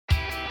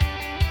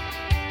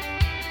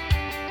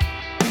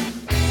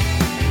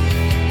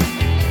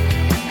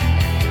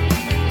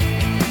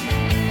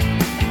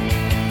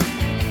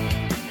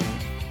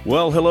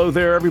Well, hello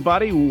there,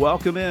 everybody.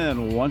 Welcome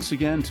in once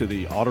again to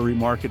the Auto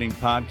Remarketing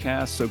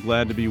Podcast. So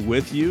glad to be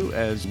with you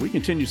as we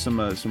continue some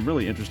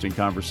really interesting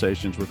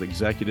conversations with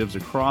executives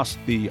across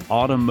the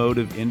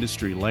automotive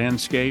industry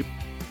landscape.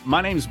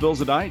 My name is Bill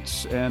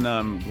Zadites, and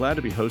I'm glad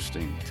to be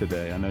hosting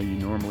today. I know you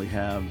normally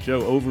have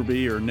Joe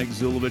Overby or Nick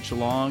Zulovich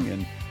along,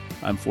 and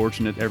I'm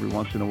fortunate every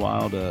once in a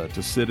while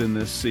to sit in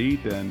this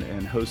seat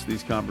and host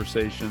these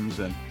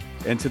conversations.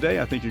 And today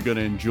I think you're going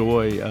to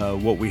enjoy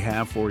what we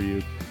have for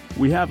you.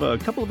 We have a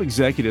couple of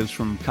executives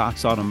from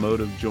Cox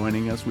Automotive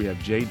joining us. We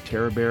have Jade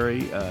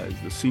Terreberry,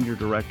 the Senior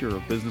Director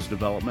of Business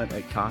Development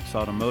at Cox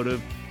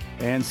Automotive,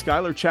 and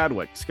Skyler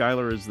Chadwick.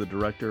 Skyler is the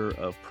Director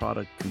of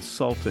Product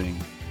Consulting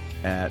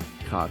at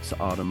Cox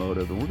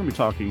Automotive. And we're going to be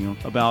talking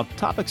about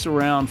topics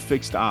around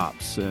fixed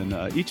ops.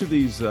 And each of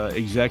these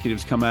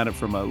executives come at it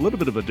from a little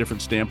bit of a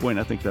different standpoint.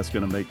 I think that's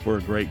going to make for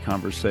a great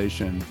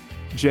conversation.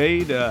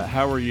 Jade,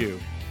 how are you?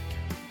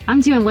 I'm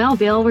doing well,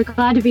 Bill. We're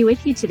glad to be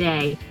with you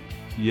today.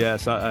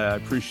 Yes, I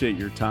appreciate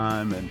your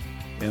time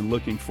and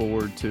looking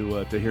forward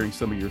to hearing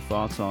some of your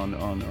thoughts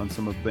on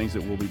some of the things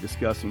that we'll be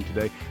discussing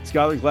today.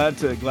 Skyler,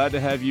 glad to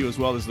have you as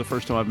well. This is the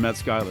first time I've met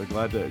Skyler.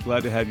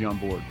 Glad to have you on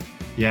board.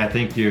 Yeah,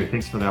 thank you.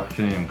 Thanks for the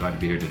opportunity. I'm glad to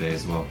be here today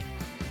as well.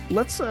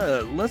 Let's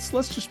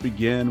just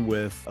begin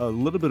with a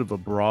little bit of a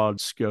broad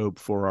scope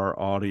for our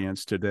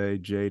audience today,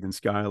 Jade and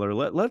Skyler.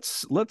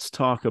 Let's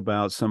talk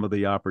about some of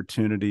the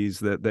opportunities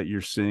that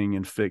you're seeing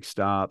in fixed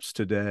ops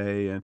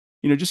today, and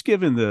just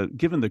given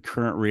the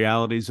current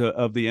realities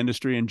of the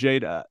industry. And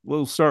Jade,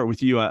 we'll start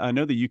with you. I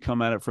know that you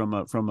come at it from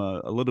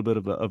a little bit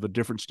of a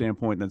different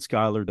standpoint than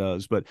Skyler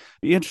does, but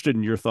be interested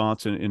in your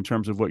thoughts in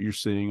terms of what you're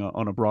seeing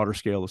on a broader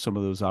scale of some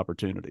of those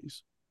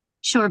opportunities.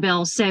 Sure,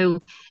 Bill.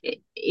 So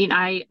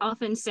I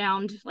often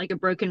sound like a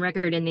broken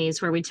record in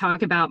these where we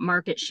talk about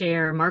market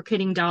share,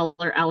 marketing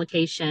dollar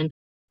allocation.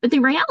 But the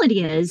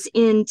reality is,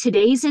 in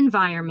today's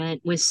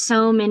environment, with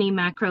so many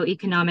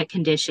macroeconomic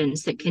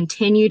conditions that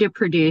continue to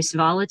produce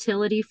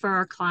volatility for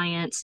our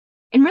clients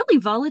and really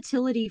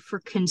volatility for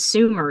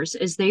consumers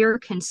as they are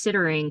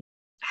considering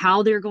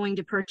how they're going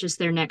to purchase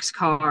their next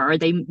car. Are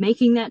they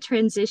making that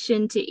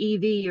transition to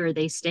EV? Or are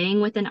they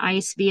staying with an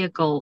ICE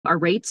vehicle? Are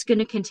rates going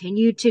to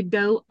continue to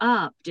go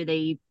up? Do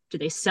they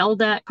sell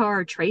that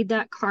car, trade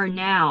that car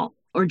now?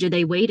 Or do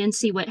they wait and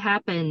see what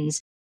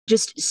happens?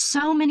 Just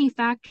so many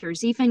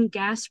factors, even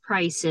gas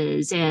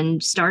prices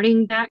and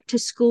starting back to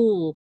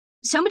school.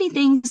 So many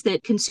things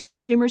that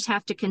consumers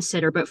have to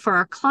consider. But for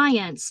our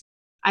clients,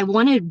 I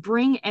want to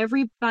bring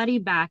everybody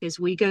back as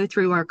we go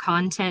through our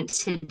content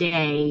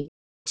today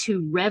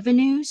to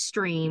revenue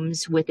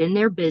streams within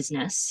their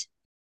business,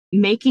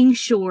 making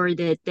sure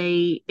that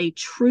they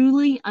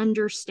truly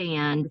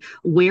understand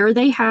where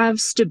they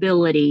have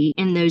stability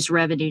in those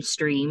revenue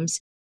streams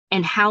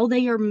and how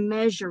they are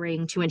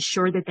measuring to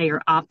ensure that they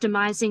are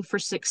optimizing for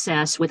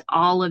success with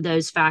all of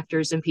those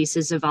factors and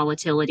pieces of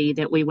volatility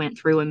that we went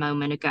through a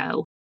moment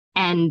ago.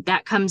 And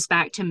that comes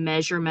back to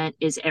measurement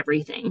is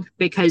everything,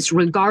 because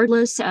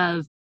regardless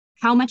of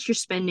how much you're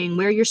spending,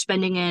 where you're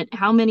spending it,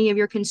 how many of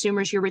your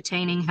consumers you're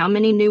retaining, how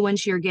many new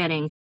ones you're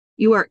getting,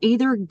 you are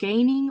either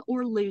gaining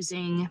or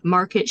losing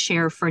market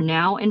share for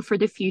now and for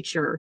the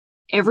future.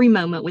 Every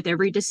moment with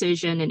every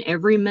decision and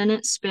every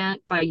minute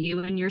spent by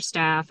you and your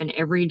staff and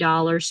every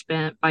dollar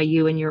spent by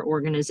you and your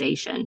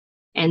organization.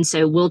 And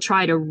so we'll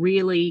try to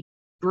really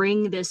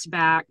bring this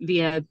back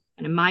via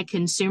my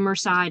consumer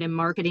side and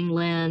marketing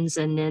lens,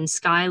 and then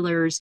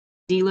Skyler's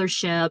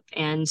dealership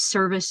and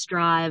service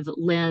drive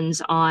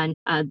lens on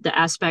the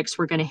aspects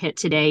we're going to hit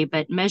today.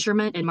 But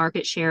measurement and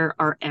market share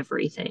are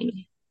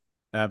everything.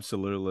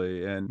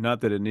 Absolutely. And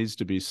not that it needs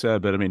to be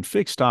said, but I mean,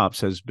 fixed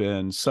ops has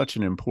been such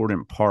an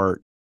important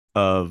part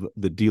of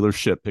the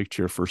dealership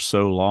picture for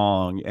so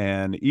long,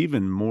 and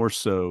even more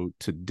so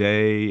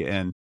today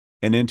and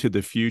into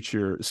the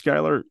future.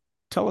 Skyler,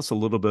 tell us a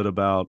little bit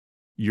about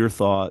your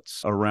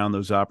thoughts around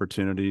those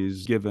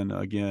opportunities, given,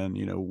 again,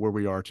 where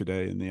we are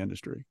today in the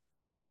industry.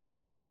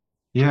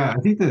 Yeah, I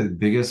think the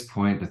biggest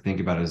point to think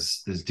about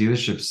is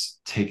dealerships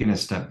taking a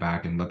step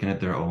back and looking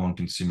at their own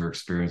consumer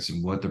experience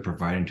and what they're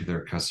providing to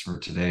their customer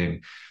today,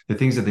 and the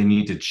things that they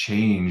need to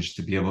change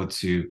to be able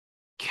to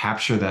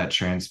capture that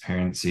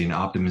transparency and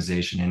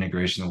optimization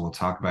integration that we'll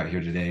talk about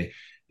here today,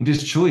 and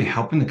just truly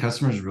helping the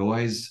customers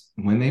realize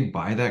when they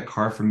buy that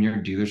car from your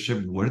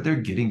dealership, what they're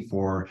getting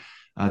for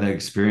that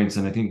experience.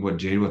 And I think what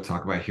Jade will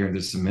talk about here in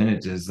just a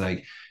minute is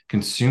like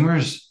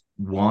consumers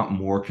want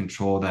more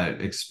control of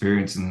that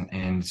experience.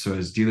 And so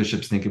as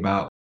dealerships think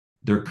about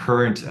their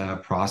current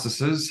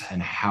processes and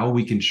how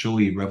we can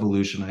truly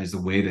revolutionize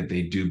the way that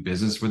they do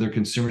business with their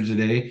consumers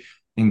today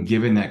and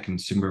giving that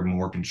consumer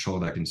more control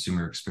of that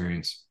consumer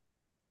experience.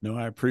 No,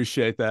 I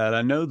appreciate that.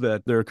 I know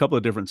that there are a couple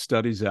of different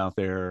studies out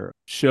there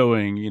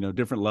showing,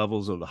 different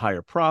levels of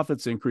higher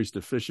profits, increased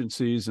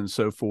efficiencies, and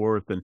so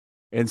forth.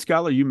 And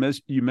Skyler,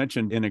 you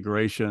mentioned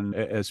integration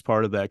as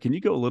part of that. Can you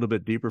go a little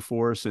bit deeper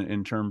for us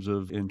in terms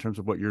of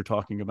what you're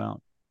talking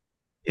about?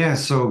 Yeah,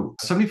 so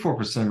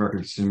 74% of our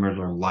consumers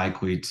are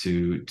likely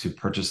to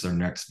purchase their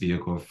next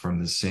vehicle from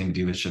the same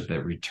dealership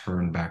that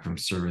returned back from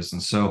service.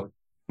 And so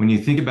when you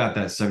think about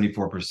that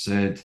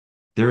 74%,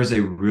 there is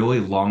a really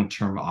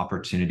long-term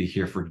opportunity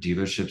here for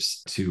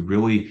dealerships to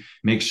really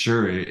make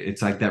sure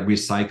it's like that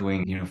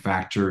recycling,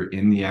 factor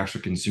in the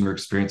actual consumer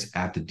experience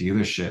at the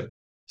dealership.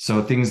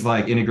 So things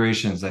like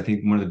integrations, I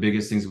think one of the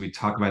biggest things that we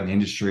talk about in the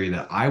industry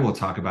that I will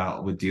talk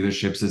about with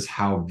dealerships is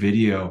how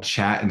video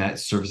chat and that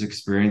service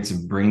experience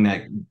and bring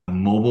that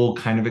mobile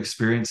kind of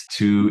experience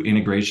to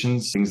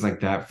integrations, things like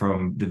that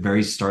from the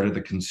very start of the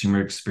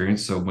consumer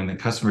experience. So when the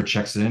customer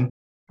checks in,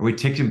 are we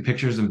taking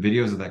pictures and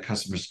videos of that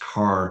customer's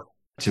car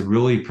to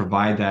really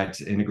provide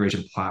that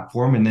integration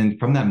platform? And then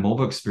from that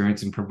mobile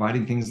experience and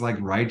providing things like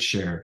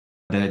rideshare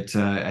that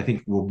I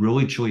think will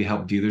really truly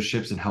help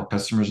dealerships and help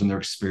customers in their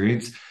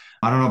experience.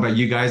 I don't know about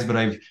you guys, but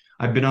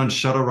I've been on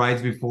shuttle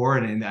rides before,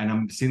 and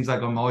it seems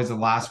like I'm always the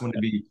last one to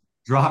be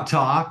dropped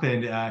off.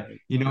 And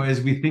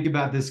as we think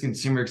about this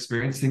consumer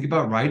experience, think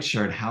about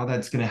rideshare and how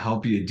that's going to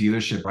help you a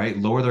dealership, right?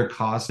 Lower their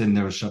costs and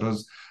those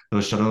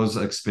shuttles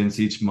expense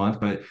each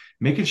month, but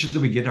making sure that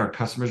we get our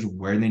customers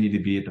where they need to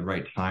be at the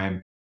right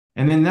time.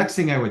 And then next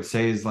thing I would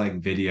say is like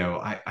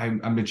video.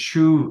 I'm a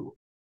true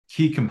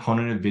key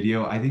component of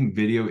video. I think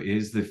video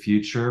is the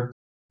future.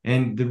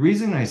 And the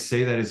reason I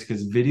say that is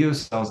because video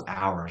sells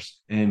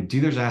hours. And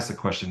dealers ask the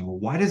question, well,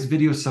 why does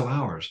video sell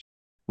hours?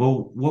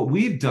 Well, what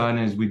we've done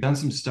is we've done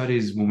some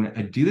studies. When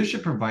a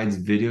dealership provides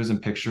videos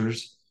and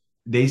pictures,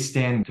 they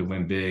stand to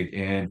win big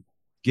and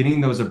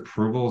getting those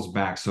approvals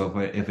back. So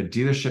if a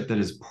dealership that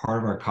is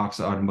part of our Cox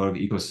Automotive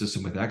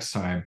ecosystem with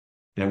Xtime,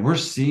 that we're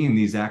seeing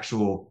these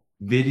actual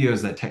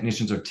videos that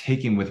technicians are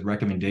taking with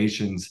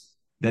recommendations,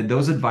 that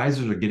those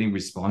advisors are getting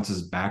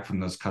responses back from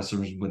those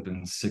customers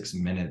within 6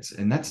 minutes.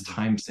 And that's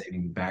time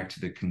saving back to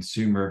the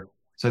consumer.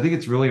 So I think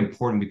it's really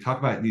important. We talk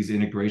about these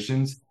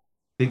integrations.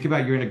 Think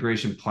about your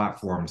integration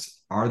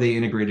platforms. Are they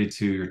integrated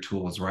to your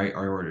tools, right?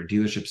 Are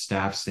dealership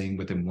staff staying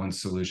within one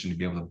solution to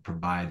be able to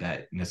provide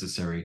that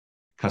necessary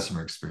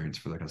customer experience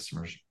for the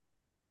customers?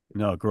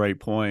 No, great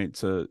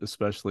point,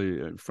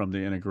 especially from the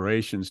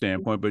integration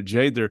standpoint. But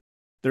Jade, there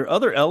are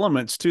other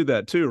elements to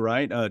that too,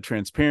 right?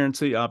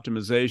 Transparency,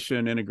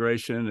 optimization,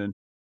 integration, and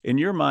in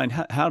your mind,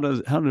 how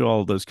do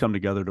all of those come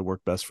together to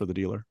work best for the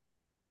dealer?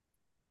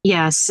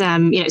 Yes,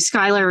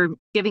 Skyler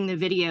giving the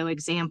video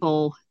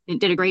example, it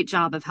did a great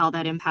job of how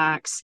that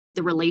impacts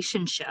the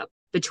relationship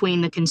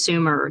between the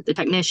consumer, the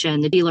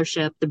technician, the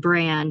dealership, the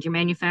brand, your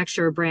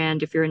manufacturer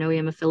brand, if you're an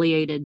OEM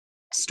affiliated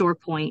store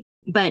point.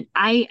 But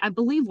I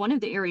believe one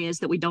of the areas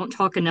that we don't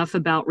talk enough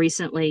about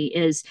recently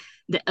is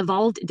the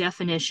evolved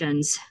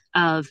definitions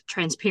of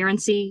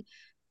transparency,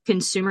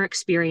 consumer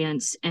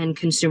experience, and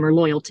consumer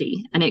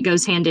loyalty. And it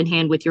goes hand in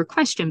hand with your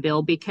question,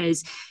 Bill,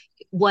 because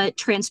what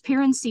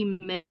transparency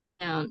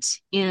meant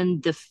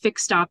in the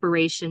fixed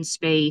operation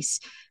space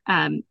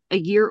a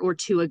year or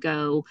two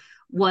ago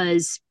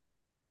was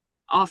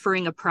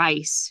offering a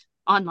price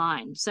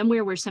online,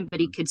 somewhere where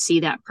somebody could see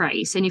that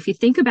price. And if you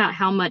think about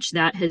how much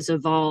that has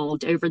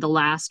evolved over the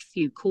last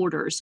few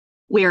quarters,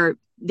 where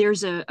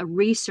there's a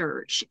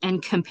research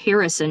and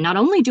comparison. Not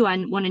only do I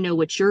want to know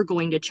what you're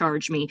going to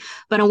charge me,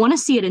 but I want to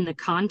see it in the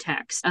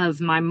context of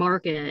my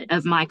market,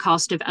 of my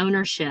cost of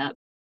ownership,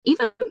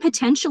 even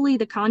potentially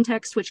the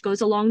context which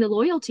goes along the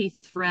loyalty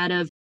thread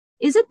of,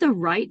 is it the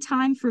right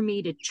time for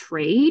me to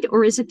trade,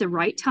 or is it the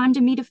right time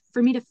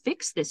for me to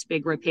fix this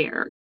big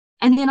repair?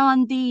 And then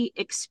on the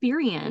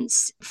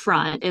experience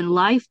front and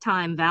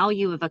lifetime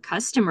value of a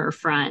customer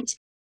front,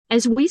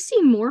 as we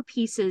see more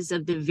pieces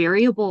of the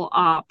variable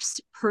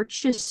ops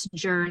purchase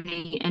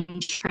journey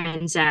and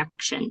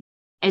transaction,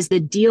 as the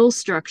deal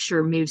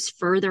structure moves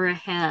further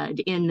ahead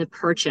in the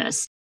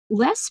purchase,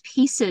 less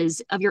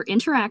pieces of your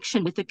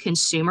interaction with the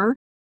consumer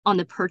on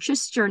the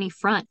purchase journey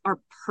front are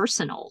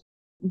personal,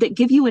 that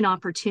give you an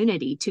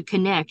opportunity to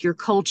connect your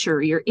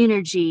culture, your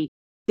energy,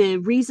 the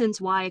reasons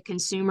why a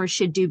consumer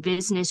should do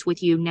business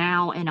with you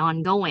now and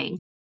ongoing.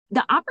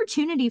 The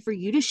opportunity for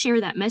you to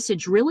share that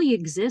message really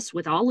exists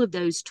with all of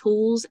those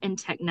tools and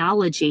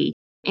technology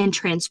and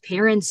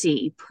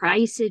transparency,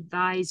 price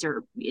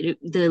advisor,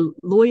 the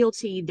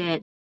loyalty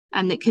that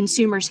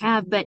consumers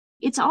have. But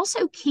it's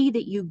also key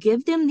that you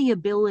give them the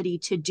ability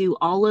to do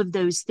all of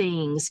those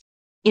things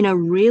in a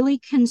really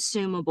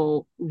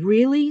consumable,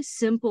 really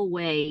simple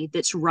way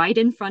that's right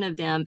in front of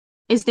them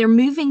as they're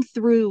moving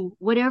through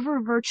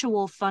whatever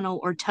virtual funnel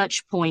or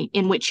touch point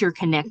in which you're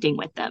connecting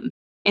with them.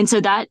 And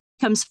so that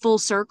comes full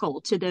circle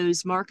to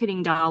those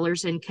marketing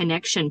dollars and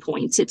connection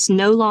points. It's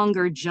no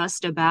longer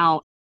just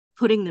about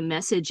putting the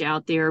message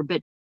out there,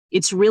 but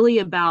it's really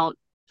about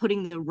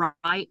putting the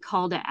right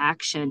call to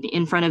action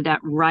in front of that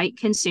right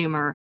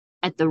consumer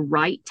at the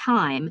right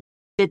time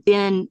that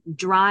then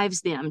drives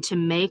them to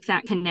make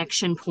that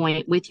connection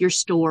point with your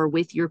store,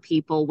 with your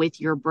people, with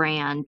your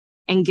brand,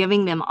 and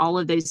giving them all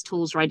of those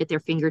tools right at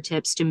their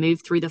fingertips to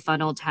move through the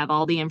funnel, to have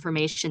all the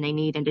information they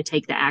need, and to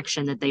take the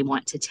action that they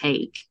want to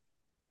take.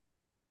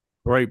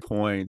 Great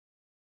point.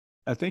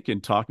 I think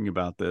in talking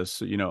about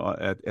this,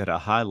 at a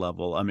high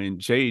level, I mean,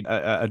 Jade,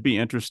 I'd be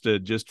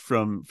interested just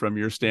from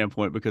your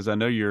standpoint, because I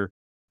know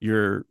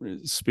you're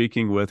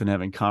speaking with and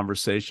having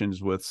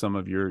conversations with some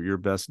of your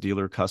best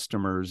dealer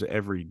customers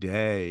every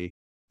day.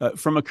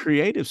 From a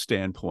creative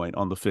standpoint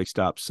on the fixed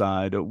ops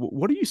side,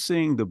 what are you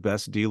seeing the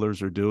best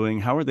dealers are doing?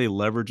 How are they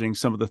leveraging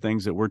some of the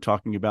things that we're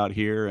talking about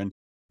here, and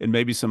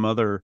maybe some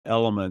other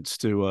elements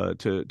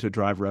to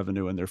drive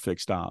revenue in their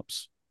fixed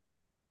ops?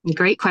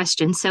 Great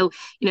question. So,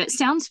 it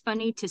sounds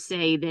funny to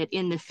say that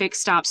in the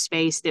fixed op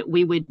space that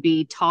we would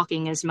be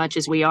talking as much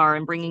as we are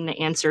and bringing the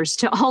answers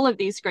to all of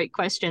these great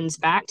questions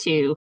back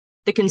to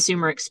the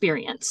consumer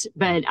experience.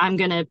 But I'm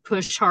going to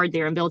push hard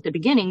there. And Bill, at the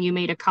beginning, you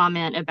made a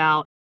comment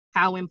about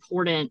how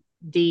important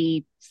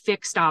the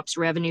fixed ops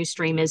revenue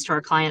stream is to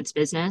our clients'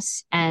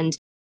 business. And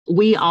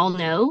we all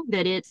know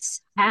that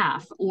it's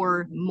half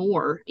or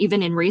more,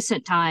 even in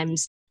recent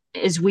times,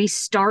 as we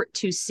start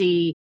to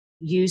see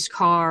used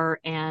car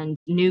and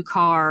new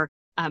car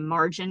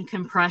margin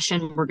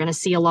compression. We're going to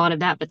see a lot of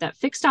that, but that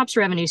fixed ops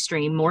revenue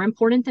stream, more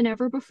important than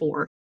ever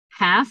before,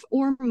 half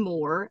or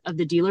more of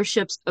the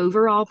dealership's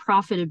overall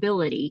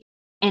profitability.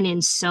 And in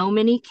so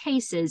many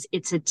cases,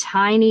 it's a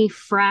tiny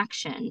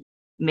fraction,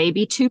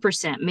 maybe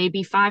 2%,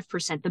 maybe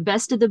 5%. The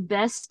best of the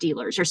best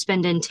dealers are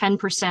spending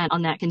 10%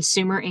 on that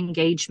consumer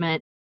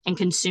engagement and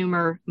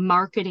consumer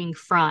marketing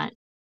front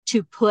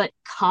to put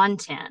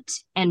content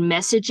and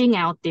messaging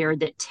out there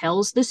that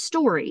tells the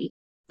story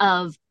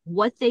of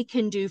what they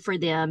can do for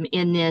them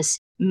in this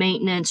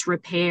maintenance,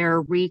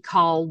 repair,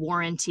 recall,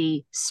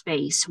 warranty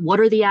space. What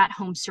are the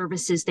at-home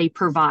services they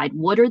provide?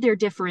 What are their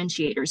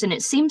differentiators? And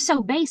it seems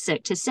so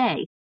basic to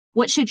say,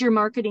 what should your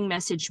marketing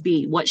message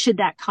be? What should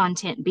that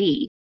content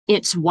be?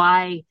 It's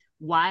why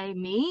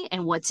me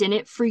and what's in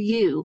it for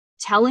you.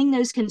 Telling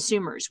those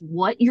consumers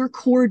what your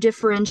core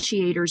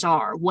differentiators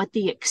are, what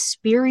the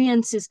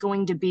experience is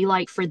going to be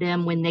like for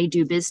them when they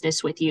do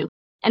business with you.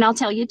 And I'll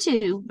tell you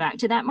too, back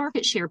to that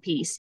market share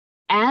piece,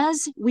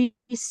 as we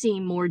see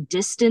more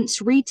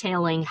distance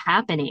retailing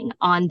happening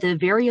on the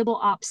variable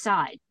ops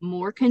side,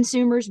 more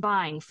consumers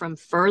buying from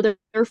further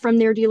from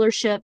their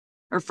dealership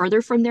or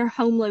further from their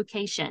home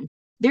location,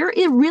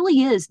 it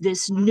really is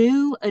this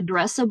new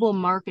addressable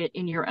market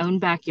in your own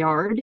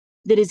backyard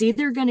that is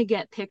either going to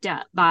get picked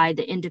up by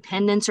the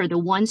independents or the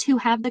ones who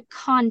have the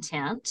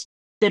content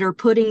that are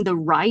putting the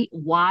right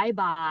why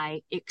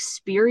buy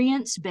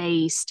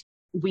experience-based.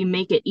 We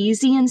make it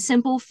easy and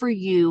simple for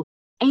you,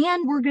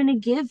 and we're going to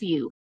give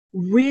you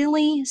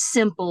really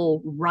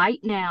simple right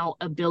now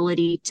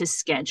ability to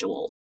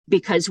schedule,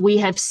 because we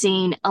have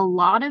seen a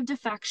lot of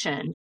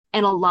defection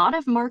and a lot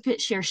of market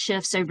share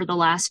shifts over the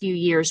last few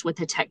years with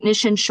the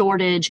technician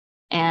shortage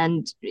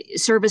and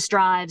service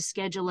drives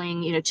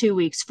scheduling, 2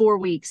 weeks, 4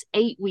 weeks,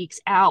 8 weeks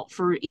out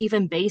for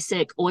even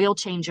basic oil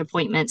change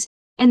appointments.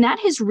 And that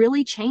has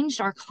really changed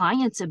our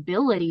clients'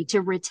 ability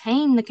to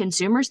retain the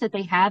consumers that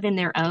they have in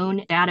their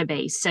own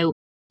database. So,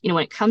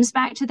 when it comes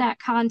back to that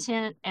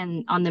content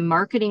and on the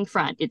marketing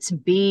front, it's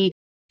be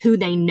who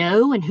they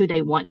know and who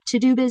they want to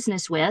do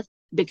business with,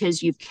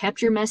 because you've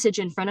kept your message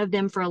in front of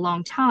them for a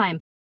long time.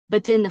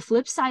 But then the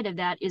flip side of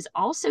that is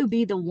also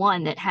be the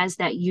one that has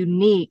that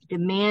unique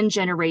demand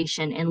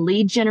generation and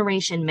lead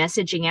generation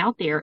messaging out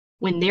there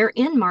when they're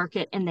in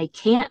market and they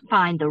can't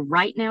find the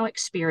right now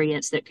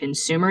experience that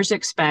consumers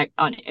expect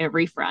on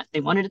every front.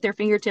 They want it at their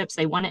fingertips.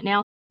 They want it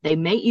now. They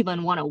may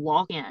even want to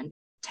walk in,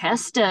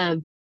 test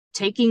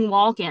taking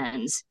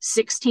walk-ins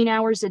 16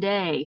 hours a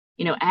day,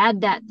 add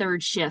that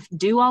third shift,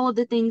 do all of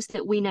the things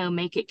that we know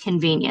make it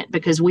convenient,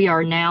 because we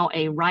are now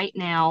a right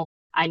now,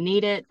 I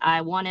need it, I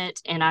want it,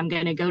 and I'm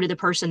going to go to the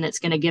person that's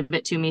going to give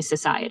it to me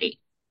society.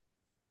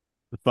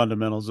 The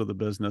fundamentals of the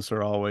business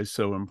are always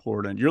so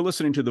important. You're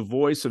listening to the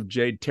voice of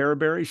Jade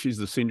Terreberry. She's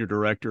the Senior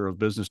Director of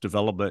Business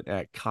Development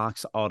at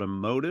Cox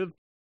Automotive,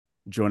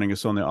 joining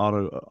us on the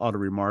Auto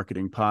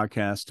Remarketing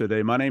Podcast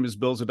today. My name is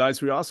Bill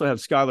Zadice. We also have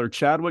Skyler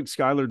Chadwick.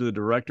 Skyler, the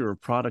Director of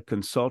Product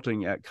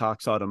Consulting at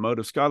Cox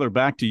Automotive. Skyler,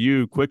 back to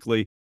you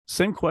quickly.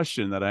 Same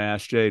question that I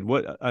asked Jade.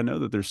 I know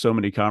that there's so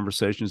many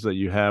conversations that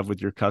you have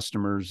with your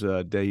customers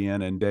day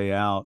in and day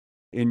out.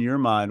 In your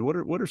mind,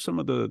 what are some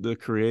of the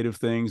creative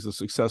things, the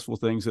successful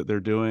things that they're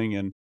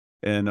doing,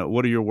 and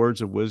what are your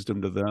words of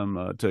wisdom to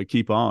them to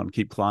keep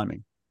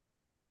climbing?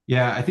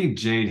 Yeah, I think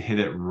Jade hit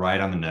it right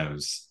on the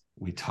nose.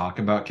 We talk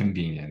about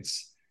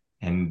convenience,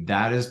 and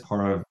that is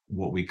part of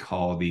what we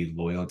call the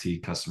loyalty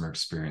customer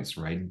experience,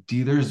 right?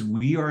 Dealers,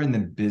 we are in the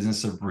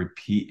business of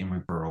repeat and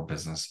referral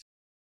business.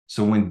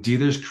 So when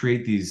dealers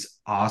create these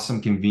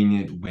awesome,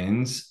 convenient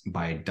wins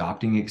by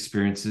adopting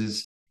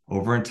experiences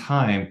over in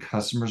time,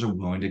 customers are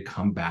willing to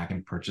come back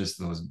and purchase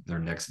their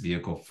next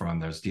vehicle from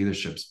those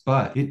dealerships.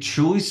 But it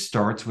truly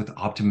starts with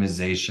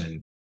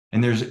optimization.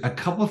 And there's a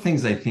couple of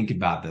things I think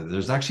about that.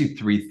 There's actually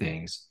three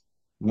things.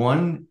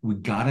 One, we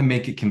got to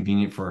make it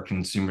convenient for our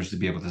consumers to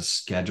be able to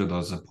schedule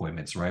those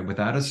appointments, right?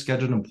 Without a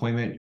scheduled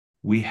appointment,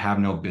 we have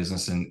no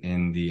business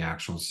in the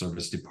actual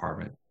service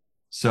department.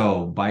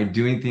 So by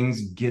doing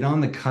things, get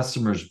on the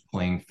customer's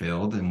playing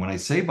field. And when I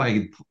say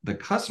by the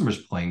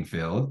customer's playing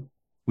field,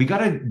 we got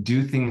to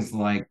do things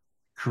like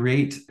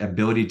create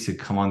ability to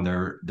come on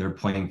their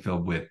playing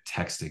field with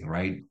texting,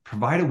 right?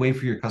 Provide a way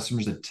for your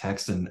customers to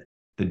text and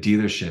the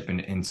dealership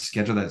and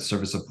schedule that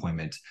service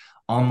appointment.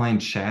 Online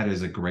chat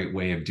is a great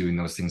way of doing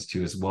those things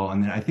too as well.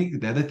 And then I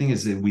think the other thing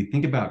is that we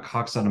think about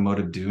Cox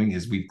Automotive doing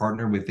is we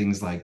partner with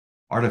things like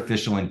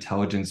artificial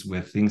intelligence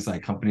with things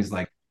like companies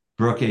like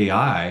Brook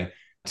AI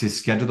to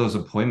schedule those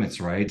appointments,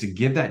 right? To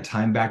give that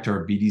time back to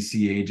our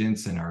BDC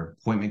agents and our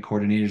appointment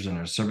coordinators and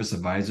our service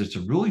advisors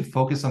to really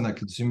focus on that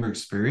consumer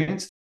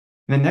experience.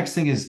 And the next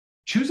thing is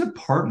choose a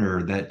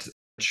partner that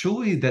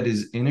truly that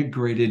is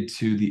integrated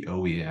to the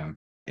OEM.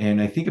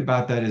 And I think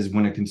about that is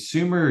when a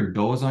consumer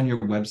goes on your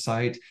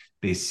website,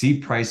 they see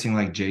pricing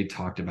like Jade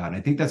talked about. And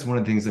I think that's one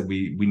of the things that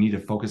we need to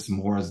focus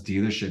more as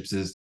dealerships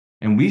is,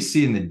 and we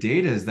see in the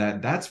data is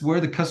that that's where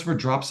the customer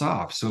drops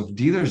off. So if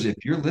dealers,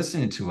 if you're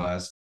listening to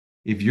us,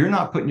 if you're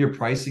not putting your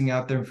pricing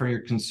out there for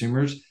your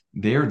consumers,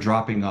 they're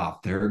dropping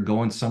off. They're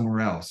going somewhere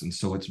else. And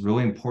so it's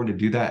really important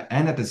to do that.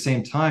 And at the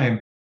same time,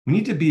 we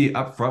need to be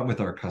upfront with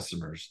our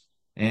customers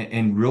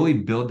and really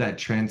build that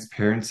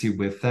transparency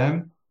with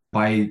them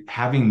by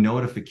having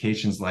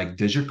notifications like,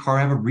 does your car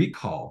have a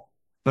recall?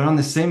 But on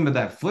the same with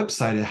that flip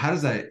side, how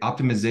does that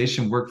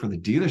optimization work for the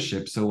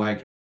dealership? So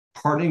like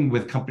partnering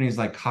with companies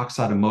like Cox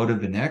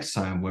Automotive and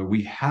Exxon, where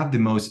we have the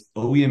most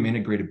OEM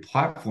integrated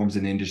platforms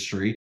in the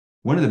industry.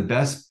 One of the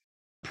best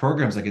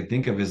programs I can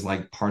think of is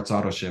like Parts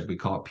Auto Ship, we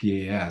call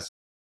it PAS,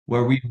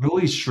 where we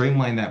really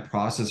streamline that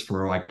process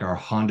for like our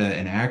Honda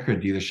and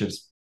Acura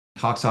dealerships,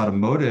 Cox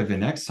Automotive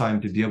and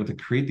Exxon to be able to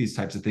create these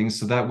types of things.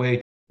 So that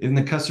way, if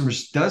the customer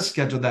does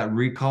schedule that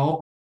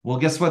recall, well,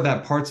 guess what?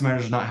 That parts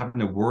manager is not having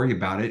to worry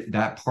about it.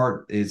 That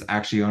part is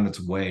actually on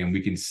its way, and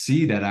we can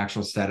see that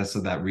actual status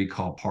of that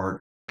recall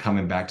part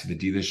coming back to the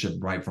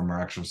dealership right from our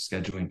actual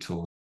scheduling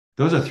tool.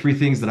 Those are three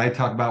things that I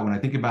talk about when I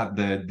think about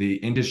the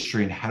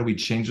industry and how do we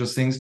change those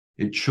things.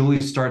 It truly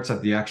starts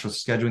at the actual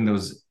scheduling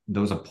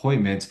those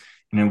appointments,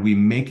 and then we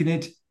making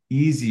it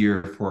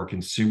easier for our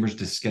consumers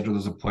to schedule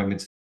those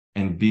appointments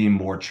and being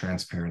more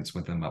transparent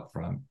with them up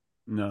front.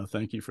 No,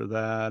 thank you for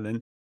that. And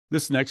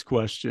this next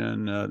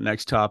question,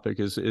 next topic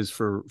is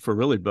for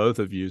really both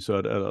of you. So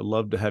I'd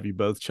love to have you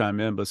both chime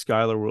in. But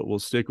Skyler, we'll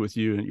stick with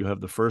you, and you have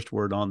the first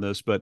word on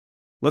this. But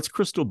let's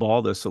crystal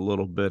ball this a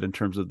little bit in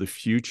terms of the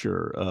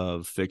future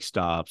of fixed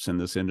ops in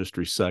this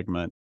industry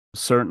segment.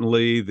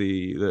 Certainly,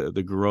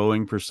 the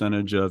growing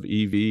percentage of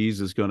EVs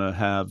is going to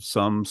have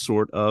some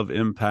sort of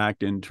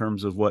impact in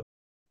terms of what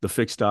the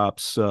fixed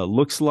ops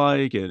looks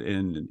like,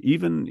 and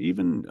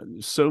even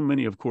so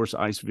many, of course,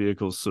 ICE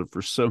vehicles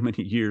for so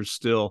many years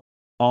still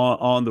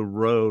on the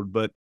road.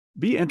 But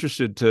be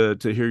interested to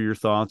hear your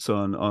thoughts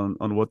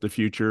on what the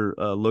future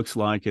looks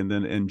like,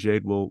 and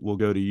Jade, we'll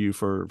go to you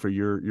for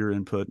your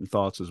input and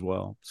thoughts as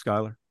well.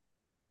 Skyler.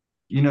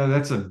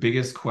 That's the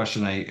biggest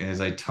question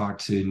as I talk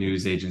to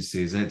news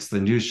agencies. It's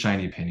the news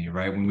shiny penny,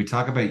 right? When we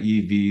talk about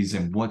EVs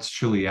and what's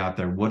truly out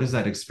there, what does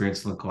that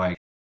experience look like?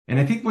 And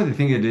I think what the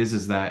thing it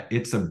is that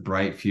it's a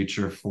bright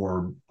future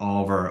for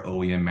all of our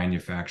OEM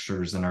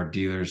manufacturers and our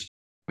dealers.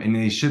 And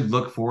they should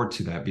look forward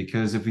to that,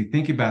 because if we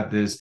think about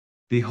this,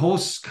 the whole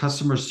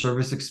customer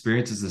service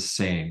experience is the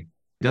same.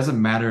 It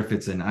doesn't matter if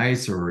it's an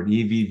ICE or an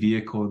EV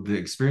vehicle, the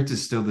experience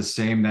is still the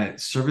same.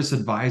 That service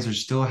advisor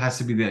still has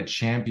to be that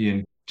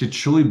champion to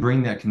truly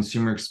bring that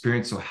consumer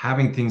experience. So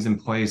having things in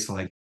place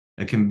like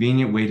a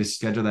convenient way to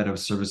schedule that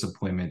service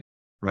appointment,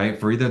 right?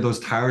 For either those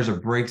tires or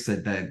brakes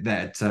that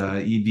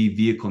EV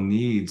vehicle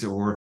needs,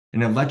 or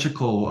an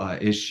electrical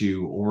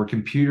issue or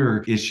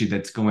computer issue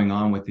that's going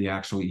on with the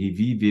actual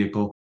EV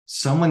vehicle,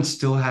 someone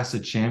still has to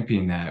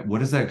champion that. What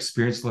does that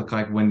experience look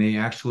like when they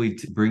actually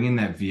bring in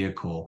that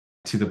vehicle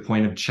to the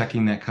point of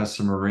checking that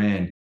customer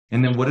in?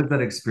 And then what does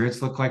that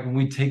experience look like when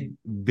we take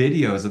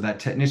videos of that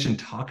technician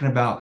talking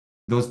about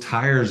those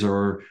tires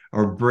or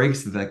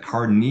brakes that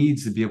car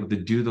needs to be able to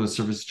do those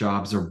service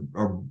jobs,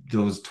 or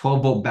those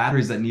 12-volt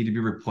batteries that need to be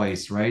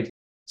replaced, right?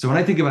 So when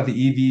I think about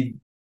the EV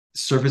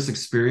service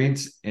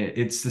experience,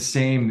 it's the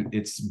same.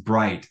 It's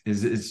bright.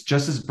 It's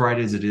just as bright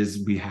as it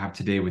is we have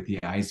today with the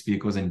ICE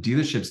vehicles, and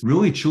dealerships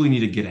really truly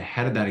need to get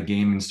ahead of that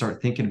game and start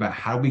thinking about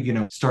how are we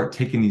going to start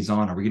taking these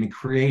on? Are we going to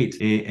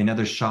create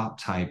another shop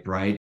type,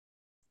 right?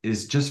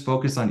 Is just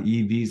focus on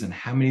EVs and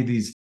how many of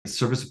these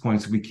service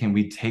appointments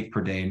we take per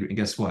day. And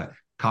guess what?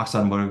 Cox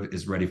Automotive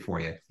is ready for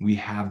you. We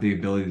have the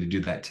ability to do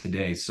that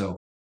today. So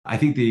I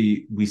think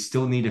we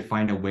still need to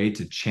find a way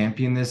to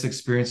champion this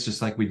experience,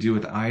 just like we do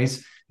with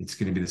ICE. It's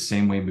going to be the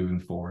same way moving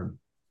forward.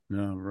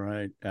 No,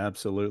 right.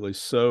 Absolutely.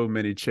 So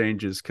many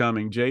changes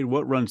coming. Jade,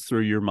 what runs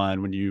through your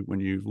mind when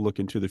you look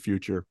into the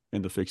future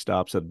in the fixed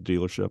ops at the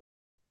dealership?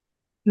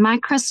 My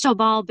crystal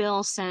ball,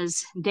 Bill,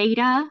 says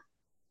data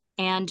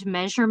and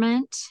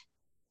measurement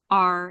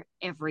are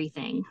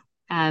everything.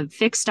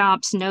 Fixed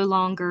ops no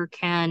longer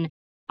can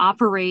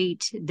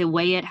operate the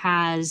way it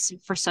has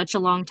for such a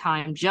long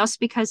time, just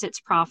because it's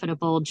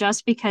profitable,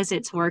 just because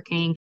it's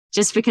working,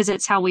 just because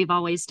it's how we've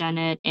always done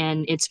it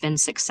and it's been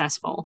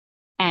successful.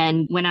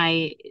 And when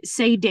I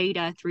say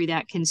data through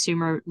that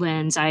consumer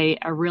lens, I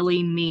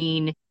really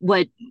mean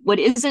what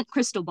isn't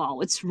crystal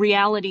ball. It's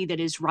reality that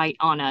is right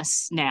on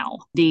us now.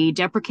 The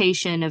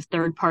deprecation of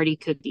third-party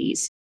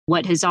cookies,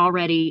 what has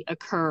already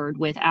occurred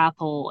with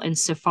Apple and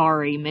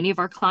Safari. Many of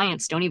our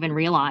clients don't even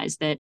realize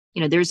that,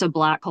 there's a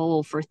black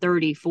hole for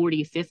 30,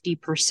 40,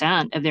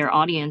 50% of their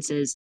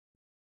audiences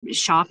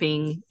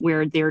shopping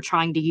where they're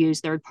trying to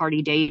use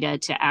third-party data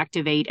to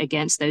activate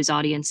against those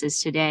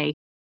audiences today.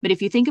 But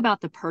if you think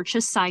about the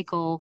purchase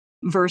cycle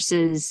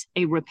versus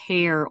a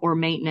repair or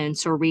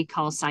maintenance or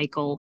recall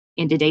cycle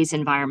in today's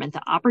environment,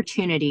 the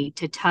opportunity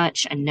to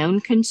touch a known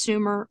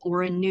consumer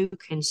or a new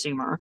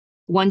consumer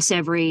once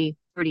every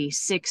 30,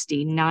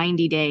 60,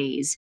 90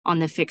 days on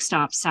the fixed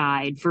op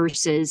side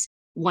versus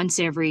once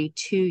every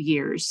 2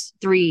 years,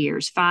 3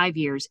 years, 5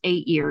 years,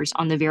 8 years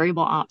on the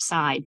variable op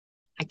side.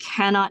 I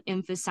cannot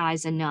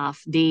emphasize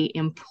enough the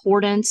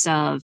importance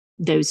of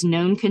those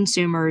known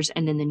consumers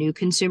and then the new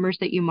consumers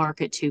that you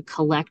market to,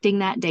 collecting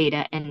that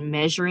data and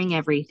measuring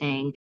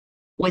everything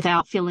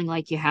without feeling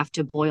like you have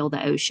to boil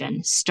the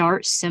ocean.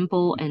 Start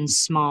simple and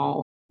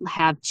small.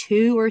 Have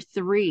 2 or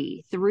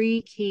 3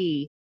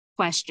 key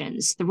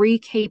questions, 3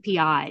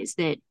 KPIs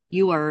that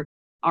you are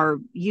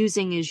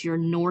using as your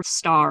North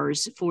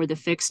Stars for the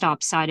fixed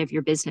op side of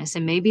your business.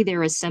 And maybe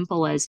they're as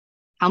simple as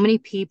how many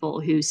people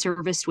who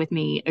serviced with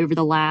me over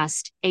the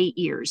last 8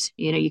 years.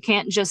 You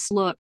can't just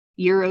look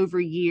year over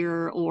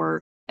year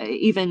or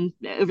even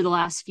over the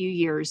last few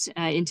years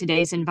in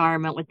today's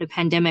environment with the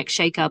pandemic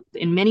shakeup.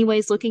 In many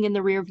ways, looking in the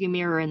rearview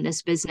mirror in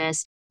this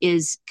business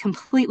is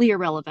completely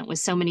irrelevant with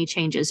so many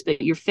changes.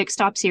 But your fixed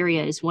ops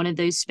area is one of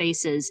those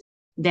spaces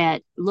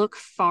that look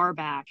far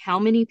back. How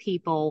many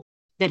people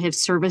that have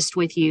serviced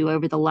with you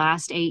over the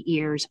last 8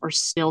 years are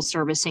still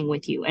servicing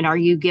with you? And are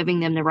you giving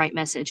them the right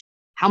message?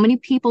 How many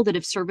people that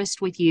have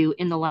serviced with you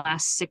in the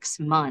last 6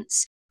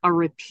 months are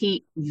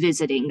repeat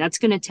visiting? That's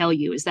going to tell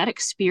you, is that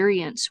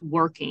experience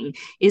working?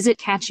 Is it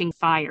catching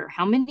fire?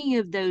 How many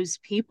of those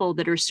people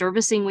that are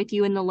servicing with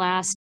you in the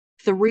last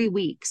 3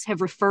 weeks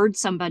have referred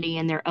somebody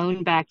in their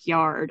own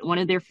backyard, one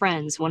of their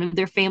friends, one of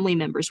their family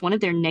members, one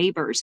of their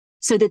neighbors,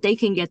 so that they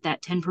can get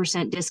that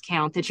 10%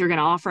 discount that you're going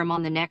to offer them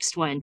on the next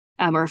one,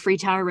 or a free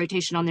tire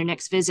rotation on their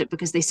next visit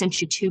because they sent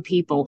you 2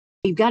 people?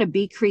 You've got to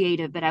be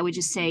creative, but I would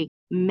just say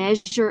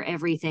measure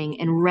everything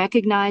and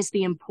recognize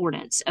the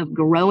importance of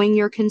growing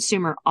your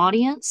consumer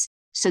audience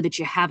so that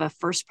you have a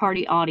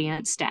first-party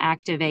audience to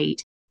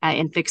activate,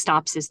 and fixed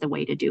ops is the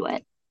way to do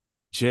it.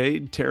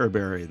 Jade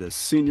Terreberry, the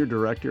Senior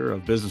Director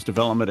of Business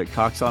Development at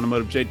Cox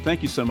Automotive. Jade,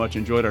 thank you so much.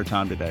 Enjoyed our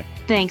time today.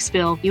 Thanks,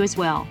 Bill. You as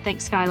well.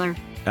 Thanks, Skyler.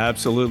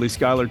 Absolutely.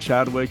 Skyler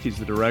Chadwick, he's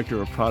the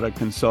Director of Product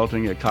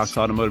Consulting at Cox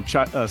Automotive.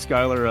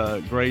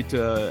 Skyler, great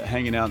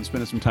hanging out and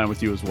spending some time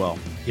with you as well.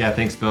 Yeah,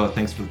 thanks, Bill.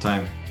 Thanks for the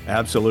time.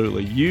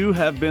 Absolutely. You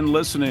have been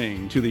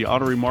listening to the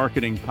Auto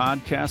Remarketing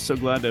Podcast. So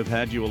glad to have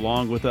had you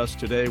along with us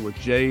today with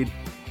Jade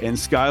and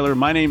Skyler.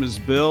 My name is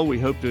Bill. We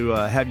hope to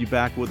have you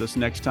back with us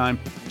next time.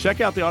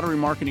 Check out the Auto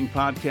Remarketing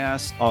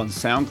Podcast on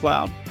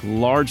SoundCloud.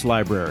 Large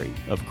library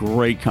of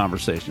great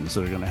conversations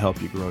that are going to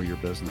help you grow your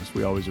business.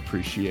 We always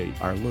appreciate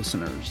our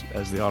listeners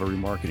as the Auto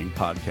Remarketing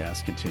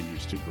Podcast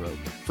continues to grow.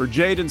 For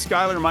Jade and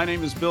Skyler, my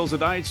name is Bill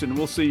Zadites, and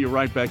we'll see you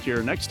right back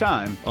here next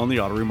time on the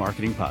Auto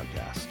Remarketing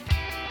Podcast.